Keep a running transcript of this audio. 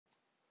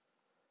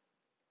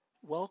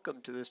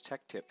Welcome to this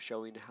tech tip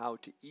showing how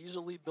to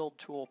easily build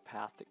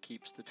Toolpath that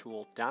keeps the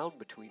tool down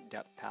between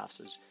depth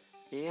passes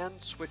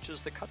and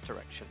switches the cut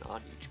direction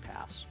on each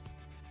pass.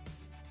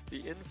 The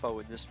info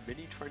in this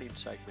mini training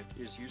segment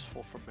is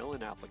useful for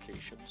milling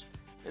applications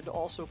and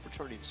also for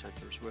turning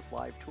centers with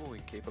live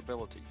tooling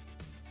capability.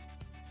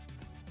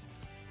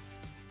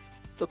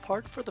 The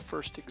part for the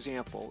first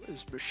example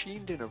is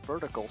machined in a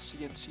vertical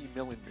CNC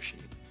milling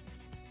machine.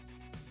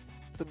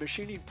 The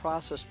machining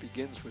process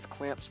begins with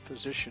clamps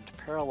positioned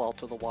parallel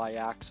to the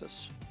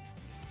Y-axis.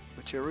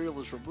 Material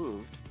is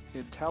removed,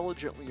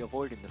 intelligently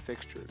avoiding the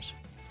fixtures.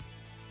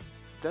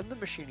 Then the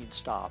machining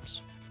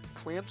stops,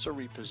 clamps are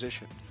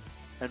repositioned,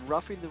 and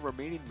roughing the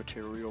remaining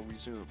material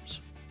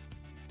resumes.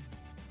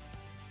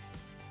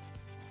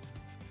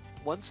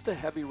 Once the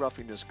heavy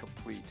roughing is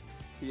complete,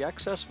 the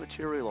excess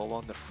material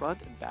along the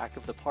front and back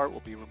of the part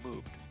will be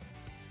removed.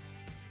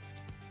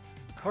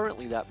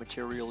 Currently, that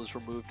material is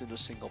removed in a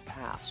single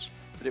pass,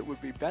 but it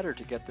would be better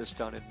to get this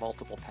done in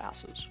multiple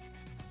passes.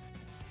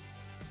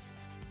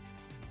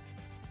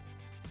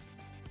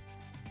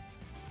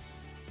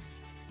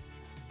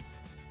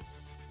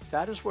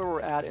 That is where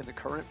we're at in the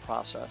current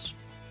process,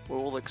 where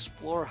we'll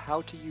explore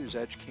how to use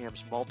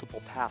Edgecam's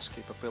multiple pass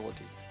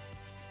capability.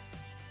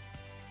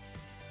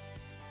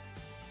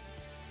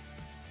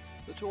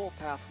 The tool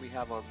path we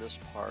have on this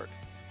part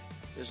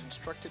is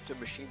instructed to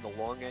machine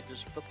the long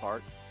edges of the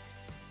part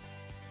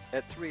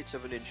at 3/8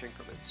 of an inch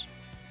increments.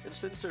 And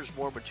since there's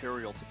more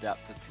material to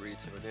depth than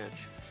 3/8 of an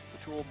inch, the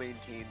tool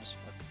maintains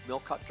a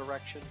mill cut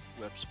direction,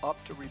 lifts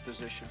up to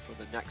reposition for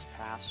the next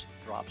pass,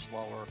 drops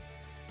lower,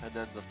 and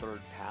then the third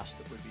pass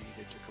that would be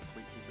needed to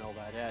completely mill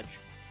that edge,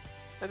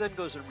 and then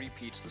goes and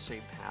repeats the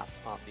same path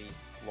on the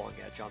long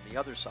edge on the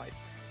other side.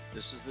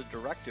 This is the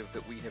directive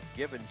that we have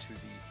given to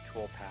the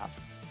tool path.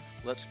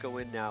 Let's go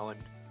in now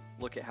and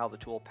look at how the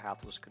tool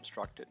path was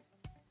constructed.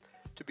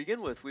 To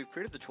begin with, we've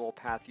created the tool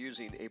path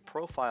using a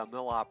profile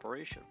mill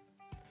operation.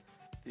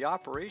 The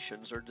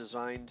operations are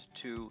designed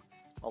to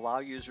allow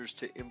users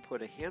to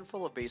input a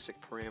handful of basic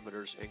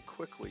parameters and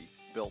quickly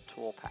build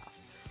Toolpath.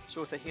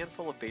 So with a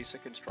handful of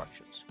basic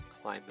instructions,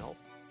 climb mill,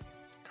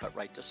 cut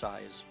right to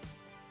size,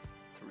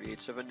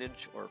 3/8 of an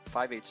inch or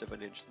 5/8 of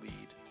an inch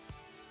lead,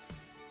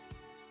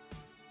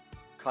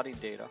 cutting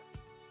data,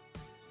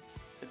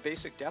 and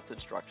basic depth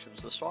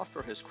instructions, the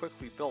software has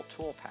quickly built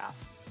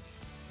Toolpath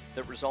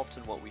that results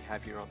in what we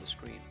have here on the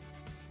screen.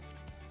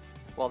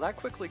 While that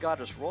quickly got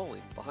us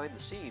rolling, behind the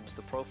scenes,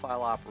 the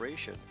profile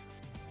operation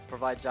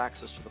provides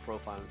access to the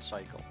profiling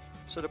cycle.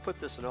 So to put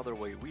this another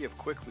way, we have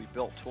quickly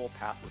built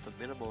Toolpath with a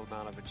minimum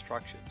amount of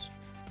instructions,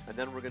 and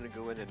then we're going to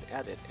go in and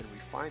edit and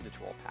refine the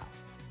Toolpath.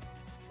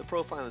 The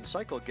profiling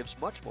cycle gives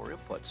much more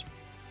inputs,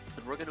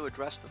 and we're going to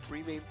address the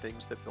three main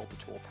things that build the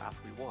Toolpath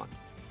we want.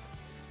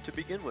 To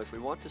begin with, we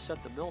want to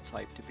set the mill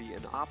type to be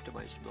an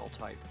optimized mill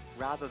type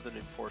rather than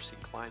enforcing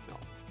climb mill.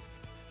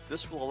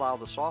 This will allow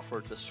the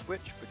software to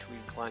switch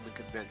between climb and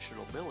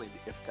conventional milling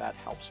if that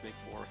helps make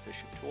more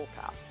efficient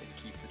Toolpath and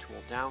keep the tool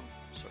down,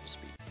 so to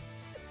speak.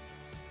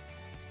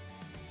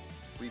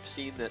 We've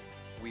seen that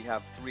we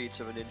have 3/8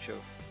 of an inch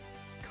of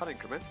cut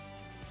increment,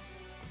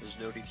 as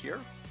noted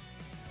here.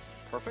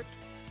 Perfect.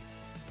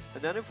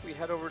 And then if we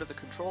head over to the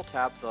Control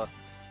tab, the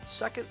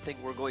second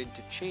thing we're going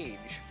to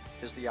change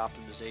is the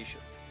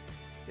optimization.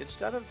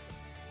 Instead of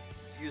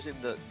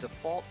using the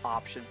default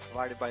option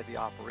provided by the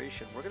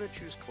operation, we're going to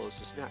choose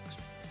closest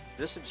next.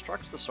 This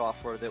instructs the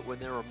software that when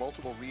there are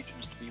multiple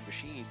regions to be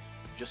machined,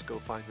 just go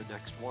find the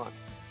next one.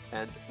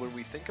 And when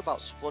we think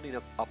about splitting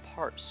up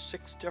apart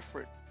 6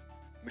 different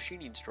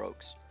machining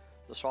strokes,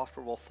 the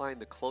software will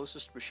find the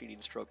closest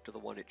machining stroke to the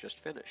one it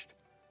just finished,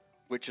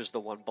 which is the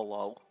one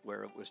below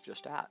where it was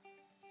just at.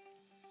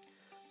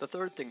 The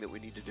third thing that we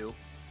need to do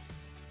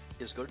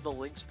is go to the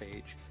links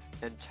page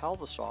and tell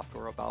the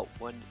software about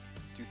when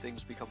do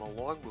things become a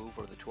long move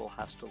or the tool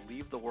has to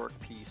leave the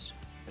workpiece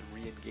and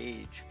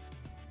re-engage,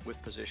 with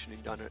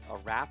positioning done at a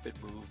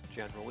rapid move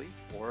generally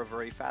or a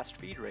very fast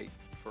feed rate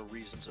for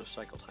reasons of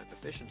cycle time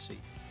efficiency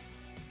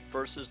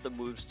versus the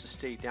moves to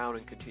stay down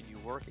and continue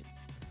working.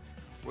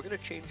 We're going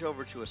to change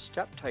over to a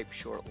step type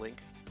short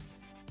link,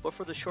 but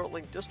for the short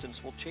link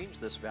distance we'll change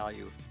this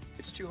value.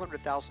 It's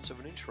 200 thousandths of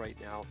an inch right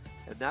now,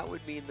 and that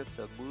would mean that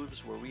the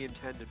moves where we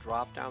intend to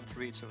drop down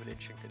 3/8 of an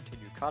inch and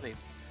continue cutting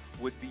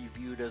would be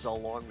viewed as a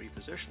long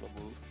repositional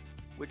move,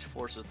 which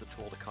forces the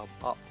tool to come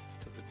up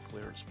to the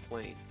clearance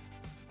plane.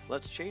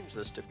 Let's change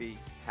this to be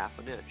 1/2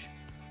 an inch.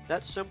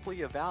 That's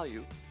simply a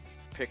value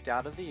picked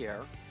out of the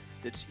air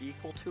that's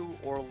equal to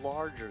or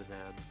larger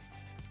than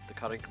the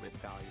cut increment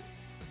value.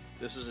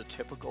 This is a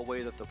typical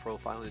way that the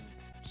profiling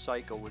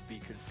cycle would be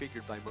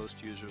configured by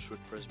most users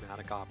with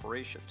prismatic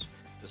operations.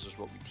 This is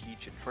what we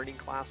teach in training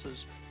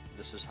classes, and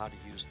this is how to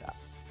use that.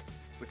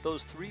 With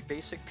those 3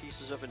 basic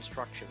pieces of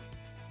instruction,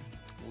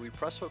 when we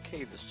press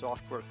OK, the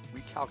software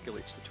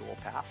recalculates the tool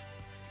path,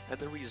 and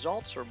the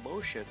results are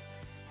motion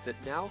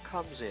that now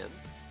comes in,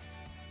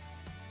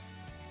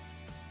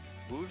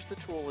 moves the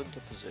tool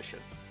into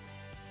position,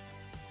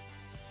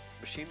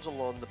 machines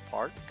along the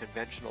part,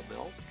 conventional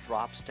mill,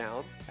 drops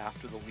down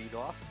after the lead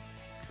off,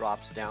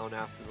 drops down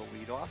after the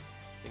lead off,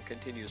 and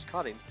continues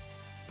cutting,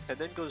 and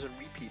then goes and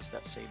repeats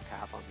that same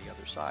path on the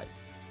other side.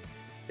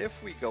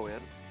 If we go in,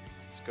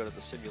 let's go to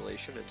the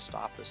simulation and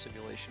stop the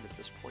simulation at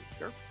this point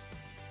here.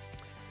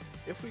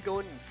 If we go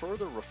in and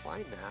further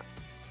refine that,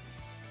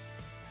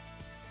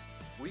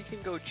 we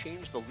can go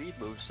change the lead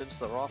moves since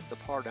they're off the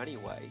part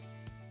anyway,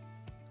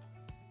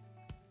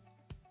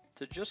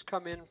 to just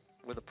come in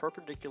with a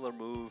perpendicular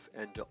move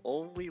and to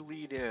only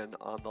lead in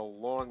on the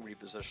long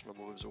repositional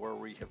moves where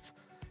we have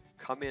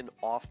come in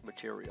off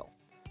material.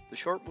 The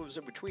short moves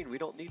in between, we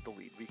don't need the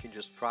lead. We can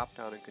just drop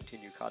down and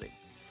continue cutting.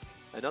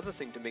 Another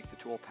thing to make the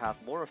toolpath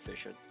more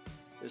efficient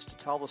is to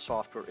tell the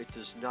software it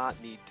does not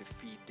need to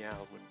feed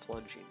down when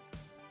plunging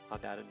on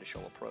that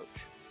initial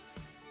approach.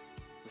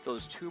 With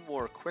those two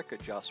more quick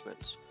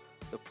adjustments,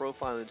 the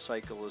profiling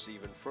cycle is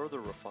even further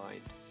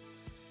refined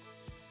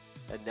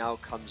and now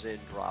comes in,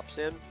 drops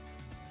in,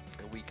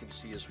 and we can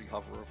see as we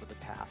hover over the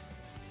path.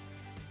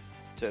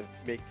 To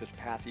make the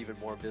path even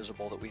more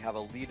visible, that we have a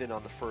lead in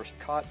on the first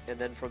cut, and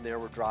then from there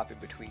we're dropping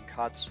between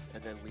cuts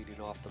and then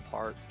leading off the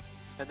part,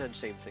 and then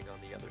same thing on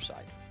the other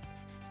side.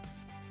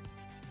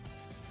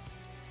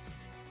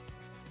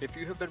 If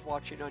you have been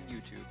watching on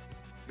YouTube,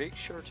 make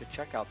sure to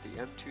check out the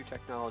M2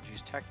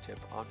 Technologies tech tip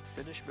on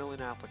finish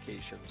milling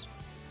applications,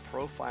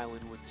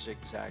 profiling with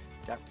zigzag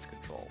depth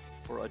control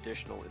for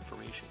additional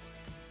information.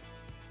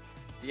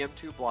 The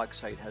M2 blog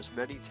site has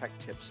many tech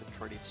tips and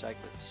training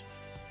segments.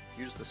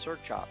 Use the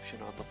search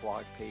option on the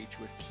blog page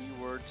with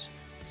keywords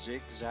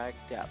zigzag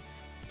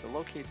depth to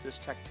locate this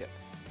tech tip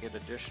and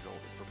additional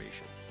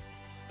information.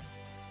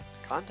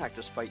 Contact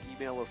us by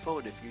email or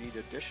phone if you need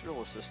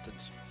additional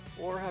assistance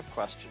or have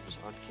questions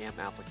on CAM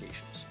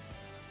applications.